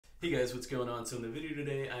Hey guys, what's going on? So in the video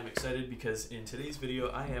today, I'm excited because in today's video,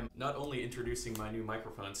 I am not only introducing my new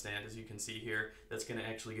microphone stand, as you can see here, that's going to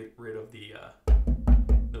actually get rid of the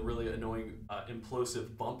really annoying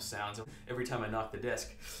implosive bump sounds every time I knock the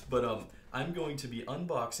desk, but I'm going to be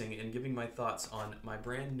unboxing and giving my thoughts on my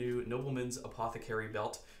brand new Nobleman's Apothecary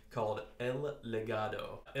belt called El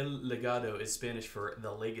Legado. El Legado is Spanish for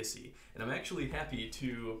the legacy, and I'm actually happy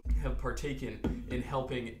to have partaken in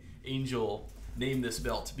helping Angel name this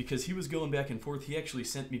belt because he was going back and forth. He actually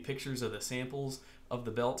sent me pictures of the samples of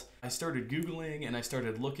the belt. I started Googling and I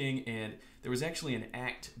started looking, and there was actually an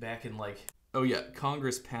act back in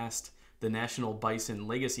Congress passed the National Bison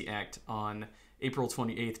Legacy Act on April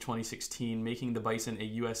 28th, 2016, making the bison a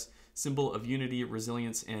U.S. symbol of unity,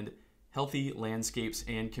 resilience, and healthy landscapes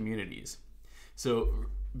and communities. So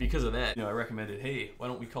because of that, I recommended, hey, why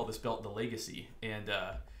don't we call this belt the Legacy? And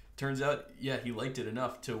turns out, yeah, he liked it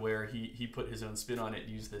enough to where he put his own spin on it,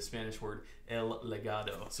 used the Spanish word El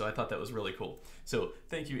Legado. So I thought that was really cool. So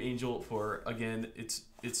thank you, Angel, for, again, it's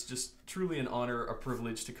just truly an honor, a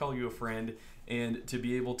privilege to call you a friend and to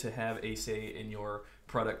be able to have a say in your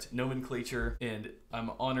product nomenclature. And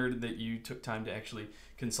I'm honored that you took time to actually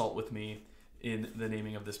consult with me in the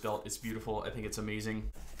naming of this belt. It's beautiful. I think it's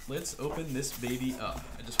amazing. Let's open this baby up.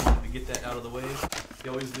 I just wanted to get that out of the way. He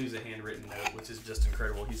always leaves a handwritten note, which is just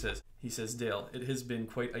incredible. He says, Dale, it has been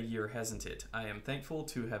quite a year, hasn't it? I am thankful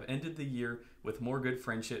to have ended the year with more good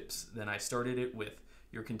friendships than I started it with.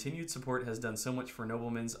 Your continued support has done so much for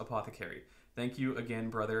Nobleman's Apothecary. Thank you again,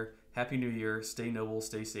 brother. Happy New Year. Stay noble,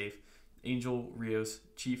 stay safe. Angel Rios,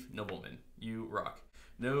 Chief Nobleman. You rock.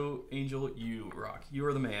 No, Angel, you rock. You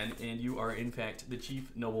are the man, and you are, in fact, the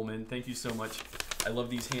Chief Nobleman. Thank you so much. I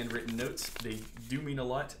love these handwritten notes. They do mean a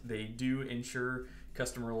lot. They do ensure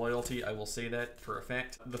customer loyalty. I will say that for a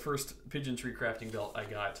fact. The first pigeon tree crafting belt I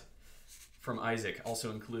got from Isaac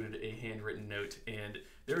also included a handwritten note, and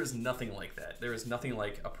there is nothing like that. There is nothing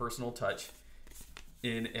like a personal touch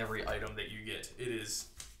in every item that you get. It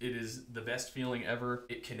is the best feeling ever.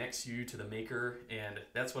 It connects you to the maker, and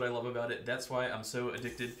that's what I love about it. That's why I'm so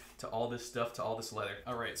addicted to all this stuff, to all this leather.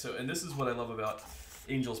 All right, so, and this is what I love about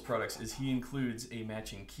Angel's products, is he includes a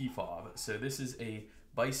matching key fob. So this is a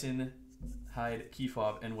bison hide key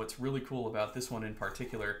fob, and what's really cool about this one in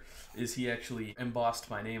particular is he actually embossed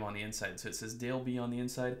my name on the inside. So it says Dale B on the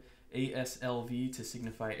inside, ASLV to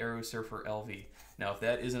signify Aero Surfer LV. Now, if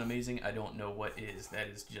that isn't amazing, I don't know what is. That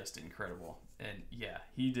is just incredible. And yeah,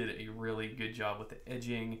 he did a really good job with the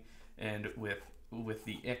edging and with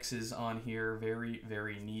the X's on here. Very,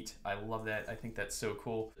 very neat. I love that. I think that's so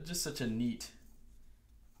cool. Just such a neat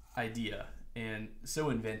idea and so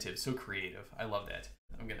inventive, so creative. I love that.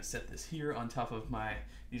 I'm gonna set this here on top of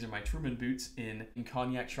these are my Truman boots in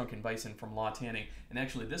Cognac Shrunken Bison from Law Tanning. And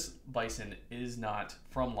actually this bison is not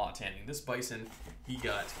from Law Tanning. This bison he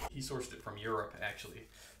sourced it from Europe actually.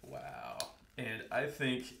 Wow. And I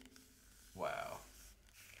think, wow.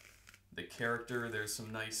 The character, there's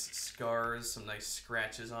some nice scars, some nice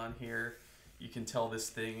scratches on here. You can tell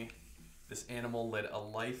this animal led a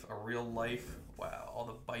life, a real life. Wow, all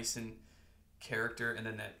the bison character, and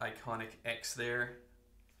then that iconic X there.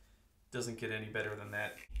 Doesn't get any better than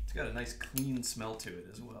that. It's got a nice clean smell to it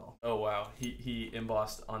as well. Oh wow, he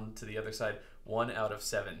embossed onto the other side 1 out of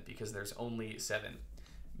 7 because there's only 7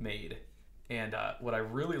 made. And what I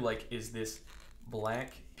really like is this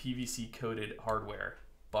black PVC coated hardware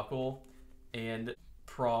buckle and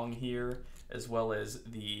prong here, as well as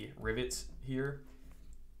the rivets here.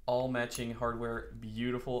 All matching hardware,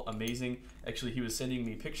 beautiful, amazing. Actually, he was sending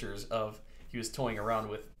me pictures of, he was toying around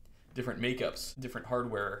with different makeups, different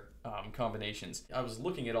hardware combinations. I was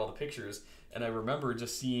looking at all the pictures, and I remember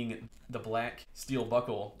just seeing the black steel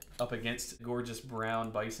buckle up against gorgeous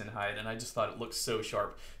brown bison hide, and I just thought it looked so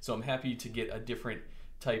sharp. So I'm happy to get a different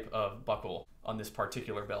type of buckle on this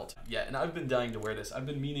particular belt. Yeah, and I've been dying to wear this. I've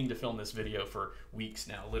been meaning to film this video for weeks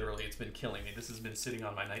now. Literally, it's been killing me. This has been sitting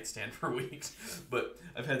on my nightstand for weeks, but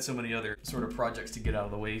I've had so many other sort of projects to get out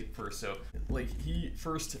of the way first. So, he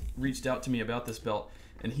first reached out to me about this belt,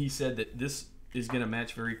 and he said that this is gonna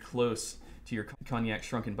match very close to your Cognac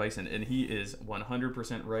Shrunken Bison, and he is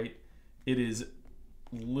 100% right. It is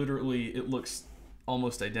literally, it looks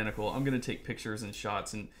almost identical. I'm gonna take pictures and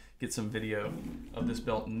shots and get some video of this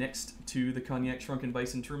belt next to the Cognac Shrunken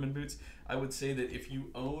Bison Truman boots. I would say that if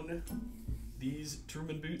you own these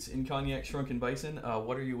Truman boots in Cognac Shrunken Bison,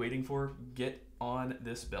 what are you waiting for? Get on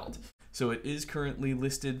this belt. So it is currently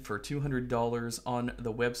listed for $200 on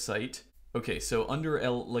the website. Okay, so under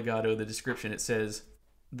El Legado, the description, it says,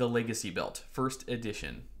 the Legacy Belt, first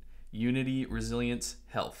edition, unity, resilience,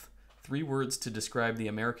 health. 3 words to describe the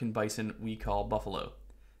American bison we call buffalo.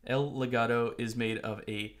 El Legado is made of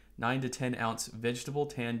a 9 to 10 ounce vegetable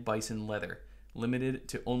tanned bison leather, limited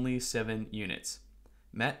to only 7 units.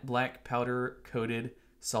 Matte black powder coated,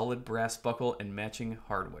 solid brass buckle, and matching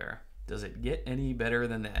hardware. Does it get any better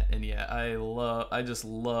than that? And yeah, I just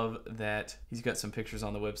love that. He's got some pictures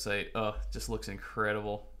on the website. Oh, just looks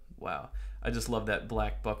incredible. Wow. I just love that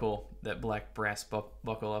black buckle, that black brass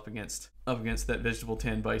buckle up against that vegetable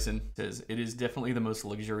tan bison. It says, it is definitely the most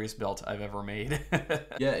luxurious belt I've ever made.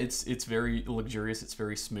 Yeah, it's very luxurious. It's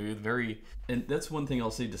very smooth, and that's one thing I'll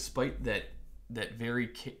say, despite that very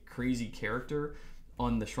crazy character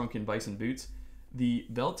on the shrunken bison boots, the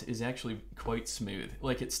belt is actually quite smooth.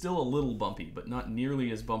 Like, it's still a little bumpy, but not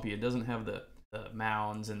nearly as bumpy. It doesn't have the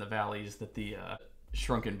mounds and the valleys that the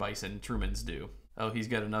shrunken bison Trumans do. Oh, he's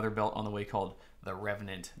got another belt on the way called the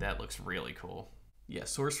Revenant. That looks really cool. Yeah,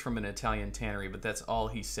 sourced from an Italian tannery, but that's all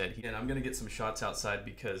he said. And I'm gonna get some shots outside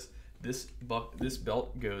because this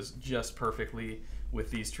belt goes just perfectly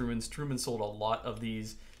with these Trumans. Truman sold a lot of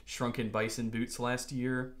these shrunken bison boots last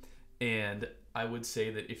year, and I would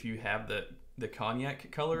say that if you have the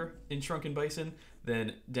cognac color in shrunken bison,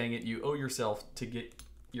 then dang it, you owe yourself to get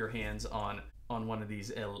your hands on one of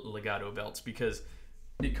these El Legado belts, because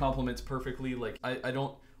it complements perfectly. Like, I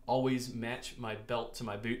don't always match my belt to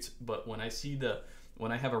my boots, but when I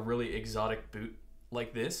have a really exotic boot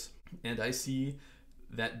like this and I see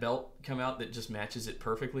that belt come out that just matches it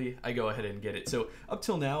perfectly, I go ahead and get it. So up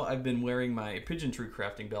till now, I've been wearing my Pigeon Tree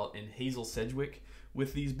crafting belt in Hazel Sedgwick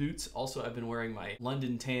with these boots. Also, I've been wearing my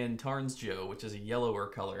London Tan Tarns Joe, which is a yellower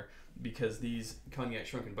color, because these cognac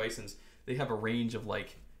shrunken bisons, they have a range of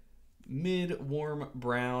like mid-warm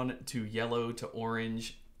brown to yellow to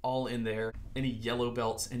orange, all in there. Any yellow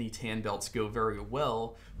belts, any tan belts go very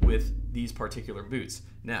well with these particular boots.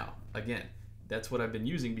 Now, again, that's what I've been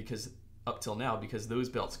using up till now, because those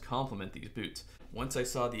belts complement these boots. Once I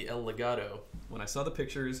saw the El Legado, when I saw the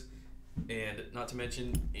pictures, and not to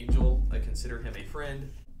mention Angel, I consider him a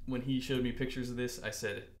friend. When he showed me pictures of this, I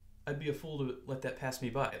said, I'd be a fool to let that pass me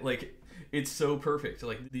by. Like, it's so perfect.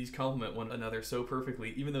 Like, these complement one another so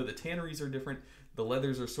perfectly. Even though the tanneries are different, the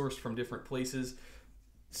leathers are sourced from different places,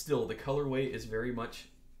 still the colorway is very much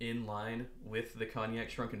in line with the cognac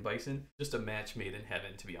shrunken bison. Just a match made in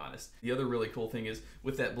heaven, to be honest. The other really cool thing is,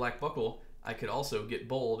 with that black buckle, I could also get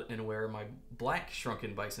bold and wear my black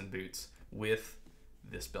shrunken bison boots with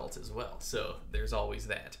this belt as well. So there's always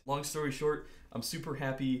that. Long story short, I'm super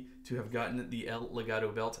happy to have gotten the El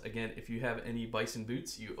Legado belt. Again, if you have any bison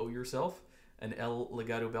boots, you owe yourself an El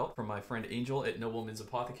Legado belt from my friend Angel at Nobleman's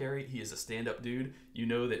Apothecary. He is a stand-up dude. You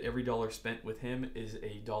know that every dollar spent with him is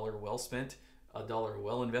a dollar well spent, a dollar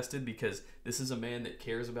well invested, because this is a man that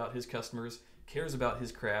cares about his customers, cares about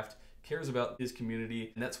his craft, cares about his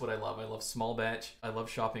community, and that's what I love. I love small batch. I love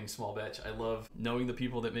shopping small batch. I love knowing the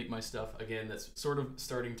people that make my stuff. Again, that's sort of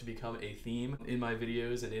starting to become a theme in my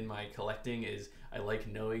videos and in my collecting, is I like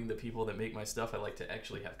knowing the people that make my stuff. I like to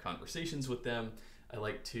actually have conversations with them. I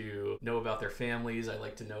like to know about their families. I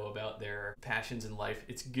like to know about their passions in life.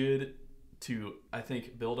 It's good to, I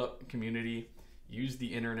think, build up community, use the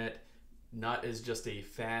internet, not as just a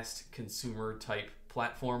fast consumer type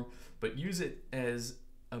platform, but use it as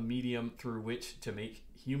a medium through which to make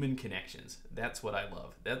human connections. That's what I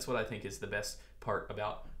love. That's what I think is the best part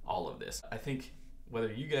about all of this. I think, whether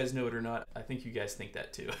you guys know it or not, I think you guys think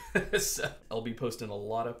that too. So I'll be posting a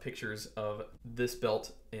lot of pictures of this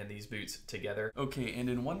belt and these boots together. Okay, and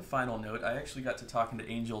in one final note, I actually got to talking to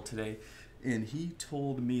Angel today, and he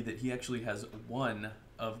told me that he actually has one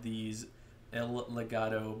of these El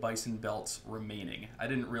Legado bison belts remaining. I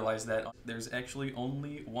didn't realize that. There's actually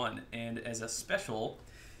only one, and as a special,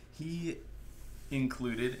 he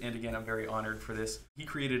included, and again, I'm very honored for this, he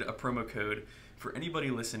created a promo code for anybody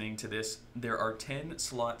listening to this. There are 10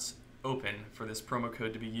 slots open for this promo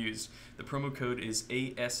code to be used. The promo code is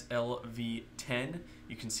ASLV10.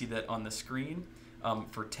 You can see that on the screen.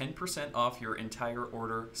 For 10% off your entire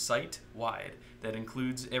order site-wide. That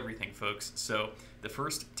includes everything, folks. So the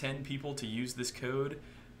first 10 people to use this code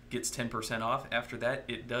gets 10% off. After that,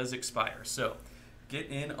 it does expire. So get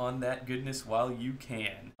in on that goodness while you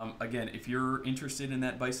can. Again, if you're interested in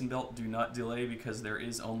that bison belt, do not delay, because there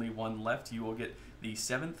is only one left. You will get the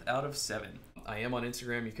 7th out of 7. I am on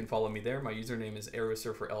Instagram. You can follow me there. My username is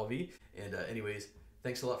AeroSurferLV. And anyways,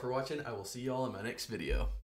 thanks a lot for watching. I will see y'all in my next video.